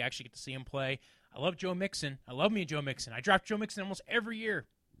 Hopefully you actually get to see him play. I love Joe Mixon. I love me Joe Mixon. I draft Joe Mixon almost every year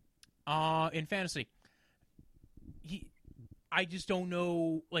in fantasy. I just don't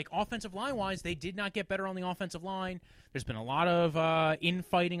know, offensive line-wise, they did not get better on the offensive line. There's been a lot of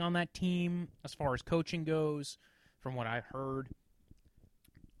infighting on that team as far as coaching goes, from what I've heard.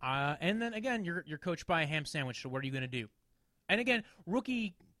 And then, again, you're coached by a ham sandwich, so what are you going to do? And, again,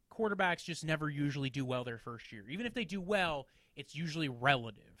 rookie quarterbacks just never usually do well their first year. Even if they do well, it's usually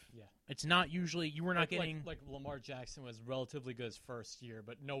relative. Yeah. It's not usually, you were not getting... Like Lamar Jackson was relatively good his first year,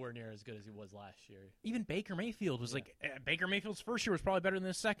 but nowhere near as good as he was last year. Even Baker Mayfield was Baker Mayfield's first year was probably better than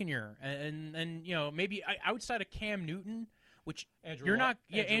his second year. And maybe outside of Cam Newton, which Andrew Luck.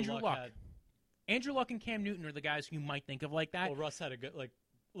 Andrew Luck and Cam Newton are the guys who you might think of like that. Well, Russ had a good,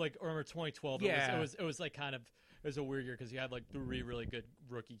 remember 2012, yeah. it was a weird year because you had 3 really good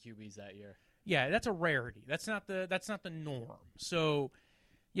rookie QBs that year. Yeah, that's a rarity. That's not the norm. So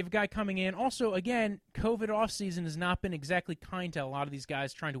you have a guy coming in. Also, again, COVID offseason has not been exactly kind to a lot of these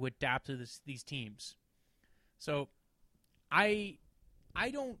guys trying to adapt to these teams. So I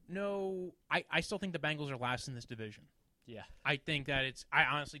don't know. I still think the Bengals are last in this division. Yeah. I think that I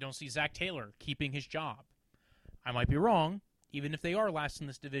honestly don't see Zach Taylor keeping his job. I might be wrong. Even if they are last in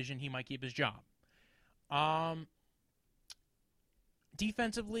this division, he might keep his job.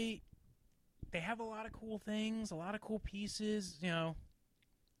 Defensively, they have a lot of cool things, a lot of cool pieces.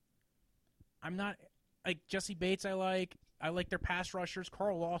 I'm not Jesse Bates. I like their pass rushers.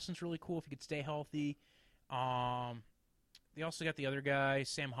 Carl Lawson's really cool if he could stay healthy. They also got the other guy,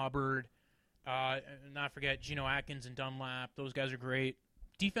 Sam Hubbard. Not forget Geno Atkins and Dunlap. Those guys are great.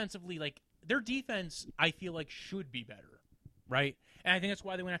 Defensively, their defense, I feel should be better, right? And I think that's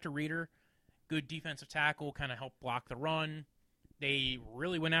why they went after Reader. Good defensive tackle, kind of helped block the run. They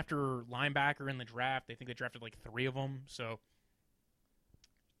really went after linebacker in the draft. I think they drafted 3 of them. So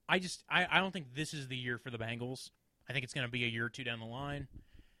I don't think this is the year for the Bengals. I think it's going to be a year or two down the line.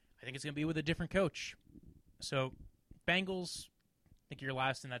 I think it's going to be with a different coach. So Bengals, I think you're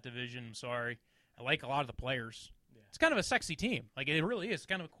last in that division. I'm sorry. I like a lot of the players. Yeah. It's kind of a sexy team. It really is. It's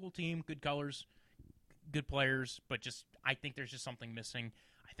kind of a cool team, good colors, good players, but I think there's just something missing.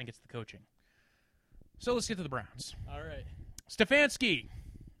 I think it's the coaching. So let's get to the Browns. All right. Stefanski.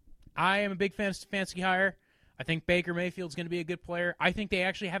 I am a big fan of Stefanski hire. I think Baker Mayfield's going to be a good player. I think they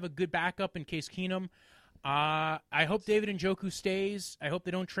actually have a good backup in Case Keenum. I hope David Njoku stays. I hope they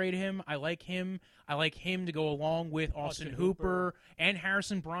don't trade him. I like him. I like him to go along with Austin Hooper and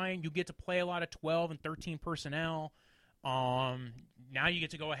Harrison Bryant. You get to play a lot of 12 and 13 personnel. Now you get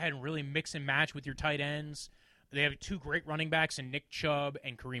to go ahead and really mix and match with your tight ends. They have 2 great running backs in Nick Chubb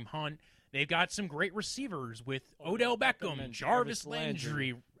and Kareem Hunt. They've got some great receivers with Odell Beckham and Jarvis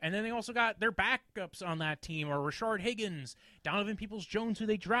Landry. And then they also got their backups on that team are Rashard Higgins, Donovan Peoples-Jones, who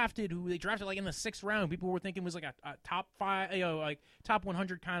they drafted like in the 6th round. People were thinking was like a top 5, like top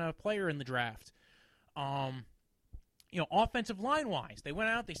 100 kind of player in the draft. Offensive line-wise, they went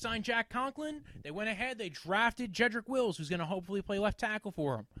out, they signed Jack Conklin. They went ahead, they drafted Jedrick Wills, who's going to hopefully play left tackle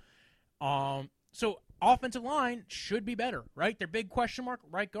for them. So offensive line should be better, right? Their big question mark,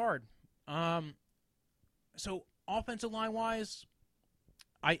 right guard. So offensive line-wise,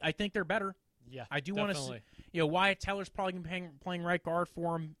 I think they're better. Yeah, I do want to see. Wyatt Teller's probably going to be playing right guard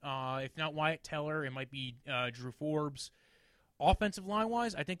for him. If not Wyatt Teller, it might be Drew Forbes. Offensive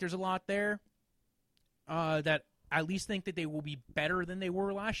line-wise, I think there's a lot there that I at least think that they will be better than they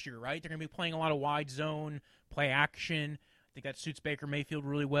were last year, right? They're going to be playing a lot of wide zone, play action. I think that suits Baker Mayfield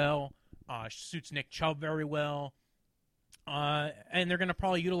really well. Suits Nick Chubb very well. And they're going to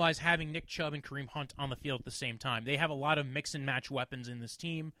probably utilize having Nick Chubb and Kareem Hunt on the field at the same time. They have a lot of mix and match weapons in this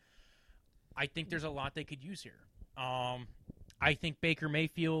team. I think there's a lot they could use here. I think Baker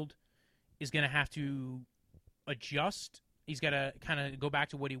Mayfield is going to have to adjust. He's got to kind of go back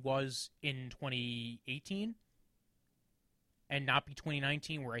to what he was in 2018 and not be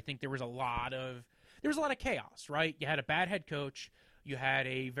 2019, where I think there was a lot of chaos, right? You had a bad head coach. You had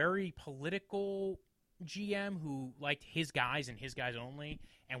a very political GM who liked his guys and his guys only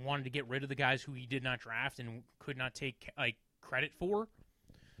and wanted to get rid of the guys who he did not draft and could not take credit for.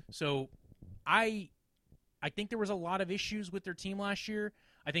 So I think there was a lot of issues with their team last year.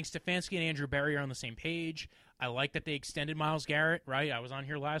 I think Stefanski and Andrew Berry are on the same page. I like that they extended Myles Garrett, right? I was on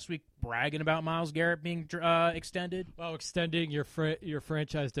here last week bragging about Myles Garrett being extended. Well, extending your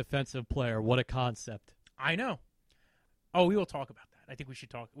franchise defensive player, what a concept. I know. Oh, we will talk about that. I think we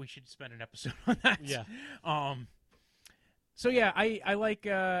should spend an episode on that. Yeah. So yeah, I like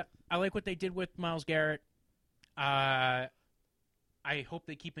what they did with Myles Garrett. I hope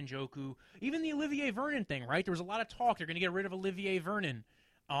they keep Njoku. Even the Olivier Vernon thing, right? There was a lot of talk. They're going to get rid of Olivier Vernon.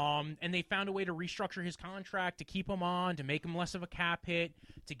 And they found a way to restructure his contract to keep him on, to make him less of a cap hit,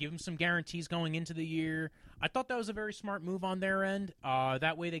 to give him some guarantees going into the year. I thought that was a very smart move on their end.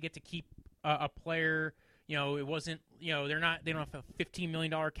 That way they get to keep a player. It wasn't, they don't have a $15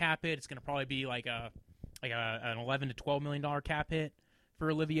 million cap hit. It's going to probably be like an $11 to $12 million cap hit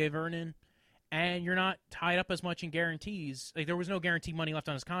for Olivier Vernon. And you're not tied up as much in guarantees. Like, there was no guaranteed money left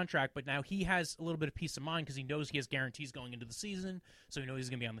on his contract, but now he has a little bit of peace of mind because he knows he has guarantees going into the season, so he knows he's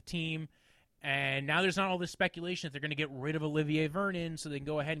going to be on the team. And now there's not all this speculation that they're going to get rid of Olivier Vernon so they can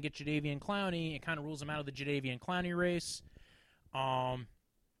go ahead and get Jadeveon Clowney. It kind of rules them out of the Jadeveon Clowney race.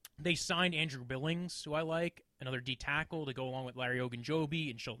 They signed Andrew Billings, who I like, another D tackle to go along with Larry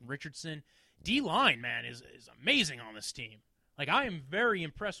Ogunjobi and Shelton Richardson. D-line, man, is amazing on this team. Like, I am very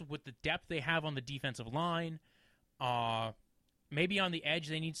impressed with the depth they have on the defensive line. Maybe on the edge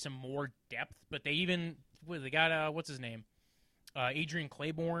they need some more depth, but they got what's his name? Adrian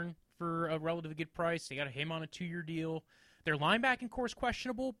Claiborne for a relatively good price. They got him on a 2-year deal. Their linebacking core is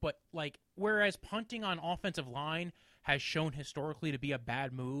questionable, but whereas punting on offensive line has shown historically to be a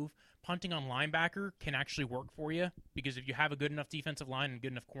bad move, punting on linebacker can actually work for you because if you have a good enough defensive line and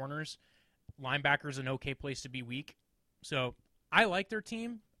good enough corners, linebacker is an okay place to be weak. So I like their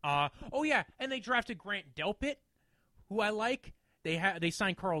team. And they drafted Grant Delpit, who I like. They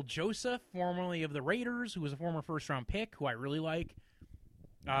signed Carl Joseph, formerly of the Raiders, who was a former first-round pick, who I really like.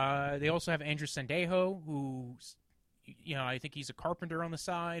 They also have Andrew Sendejo, who, I think he's a carpenter on the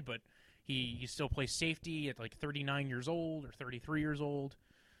side, but he still plays safety at 39 years old or 33 years old.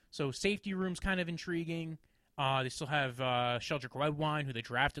 So safety room's kind of intriguing. They still have Sheldrick Redwine, who they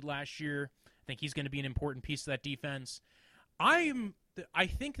drafted last year. I think he's going to be an important piece of that defense. I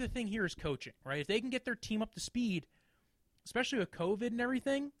think the thing here is coaching, right? If they can get their team up to speed, especially with COVID and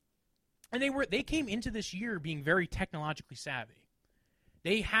everything, and they came into this year being very technologically savvy.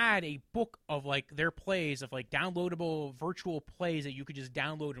 They had a book of their plays of downloadable virtual plays that you could just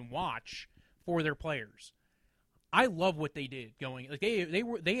download and watch for their players. I love what they did going.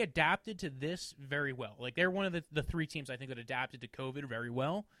 They adapted to this very well. They're one of the 3 teams I think that adapted to COVID very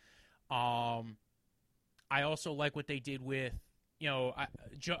well. I also like what they did with,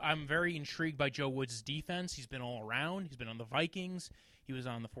 I'm very intrigued by Joe Woods' defense. He's been all around. He's been on the Vikings. He was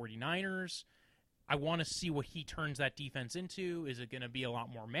on the 49ers. I want to see what he turns that defense into. Is it going to be a lot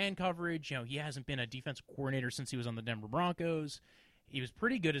more man coverage? He hasn't been a defensive coordinator since he was on the Denver Broncos. He was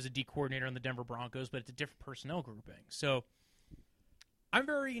pretty good as a D coordinator on the Denver Broncos, but it's a different personnel grouping. So I'm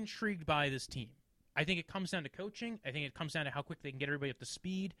very intrigued by this team. I think it comes down to coaching. I think it comes down to how quick they can get everybody up to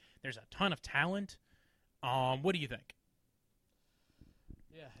speed. There's a ton of talent. What do you think?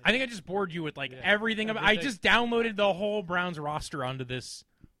 Yeah, I think I just bored you with everything. I just downloaded the whole Browns roster onto this.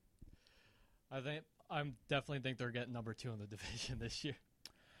 I'm definitely think they're getting number 2 in the division this year.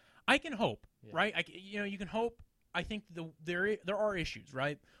 I can hope, right? You can hope. I think there are issues,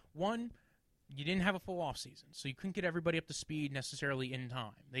 right? One, you didn't have a full offseason, so you couldn't get everybody up to speed necessarily in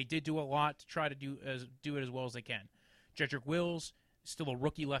time. They did do a lot to try to do it as well as they can. Jedrick Wills, still a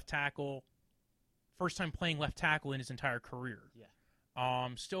rookie left tackle, first time playing left tackle in his entire career. Yeah.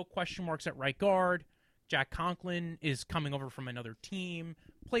 Still question marks at right guard. Jack Conklin is coming over from another team,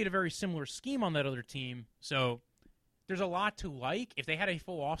 played a very similar scheme on that other team. So there's a lot to like. If they had a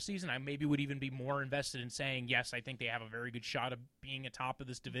full offseason, I maybe would even be more invested in saying, yes, I think they have a very good shot of being atop of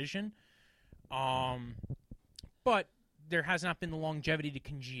this division. But there has not been the longevity to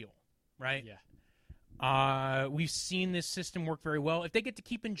congeal, right? Yeah. We've seen this system work very well. If they get to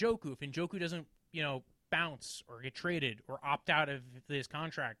keep Njoku, if Njoku doesn't, bounce or get traded or opt out of his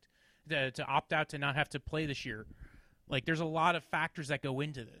contract, to opt out to not have to play this year, there's a lot of factors that go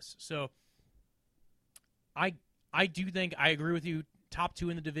into this. So I do think, I agree with you, top 2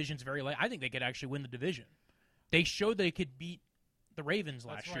 in the division is very light. I think they could actually win the division. They showed they could beat the Ravens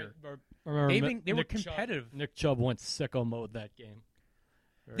last year. They were competitive. Nick Chubb went sicko mode that game.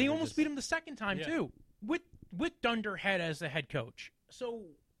 They almost beat him the second time too, with Dunderhead as the head coach. So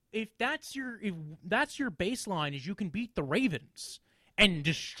if that's your baseline, is you can beat the Ravens and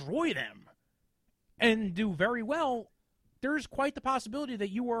destroy them and do very well, there's quite the possibility that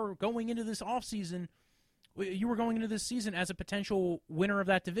you are going into this offseason, you were going into this season as a potential winner of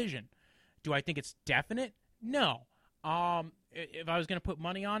that division. Do I think it's definite? No. If I was going to put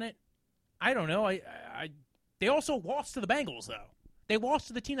money on it, I don't know. They also lost to the Bengals, though. They lost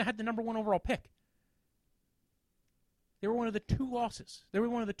to the team that had the number 1 overall pick. They were one of the 2 losses. They were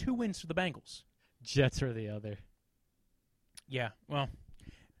one of the 2 wins for the Bengals. Jets are the other. Yeah, well,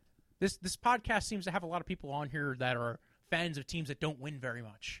 this podcast seems to have a lot of people on here that are fans of teams that don't win very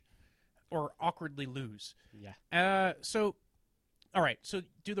much or awkwardly lose. Yeah. So, all right, so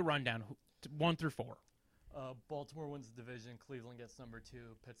do the rundown, 1 through 4. Baltimore wins the division. Cleveland gets number 2.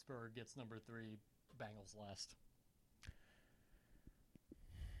 Pittsburgh gets number 3. Bengals last.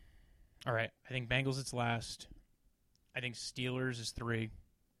 All right, I think Bengals is last. I think Steelers is 3.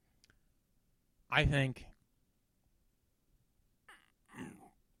 I think...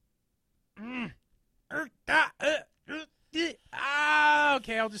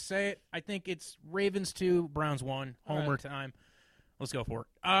 okay, I'll just say it. I think it's Ravens 2, Browns 1, homer time. Let's go for it.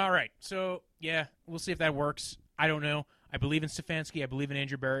 All right, so, yeah, we'll see if that works. I don't know. I believe in Stefanski. I believe in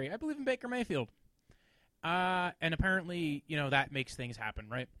Andrew Berry. I believe in Baker Mayfield. And apparently, that makes things happen,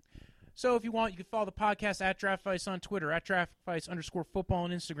 right? So if you want, you can follow the podcast at DraftVice on Twitter, at DraftVice_football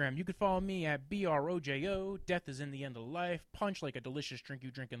on Instagram. You can follow me at BROJO. Death is in the end of life. Punch like a delicious drink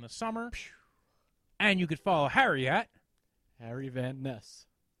you drink in the summer. And you could follow Harry at Harry Van Ness.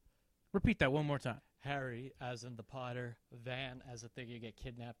 Repeat that one more time. Harry as in the Potter, Van as a thing you get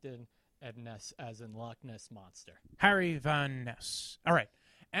kidnapped in, and Ness as in Loch Ness Monster. Harry Van Ness. All right.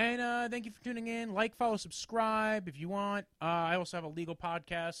 And thank you for tuning in. Like, follow, subscribe if you want. I also have a legal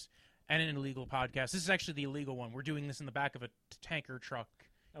podcast and an illegal podcast. This is actually the illegal one. We're doing this in the back of a tanker truck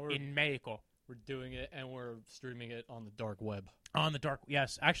in Mexico. We're doing it, and we're streaming it on the dark web. On the dark,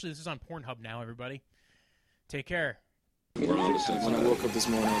 yes. Actually, this is on Pornhub now, everybody. Take care. When I woke up this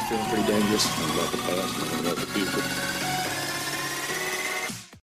morning, I was feeling pretty dangerous. About the past and about the future.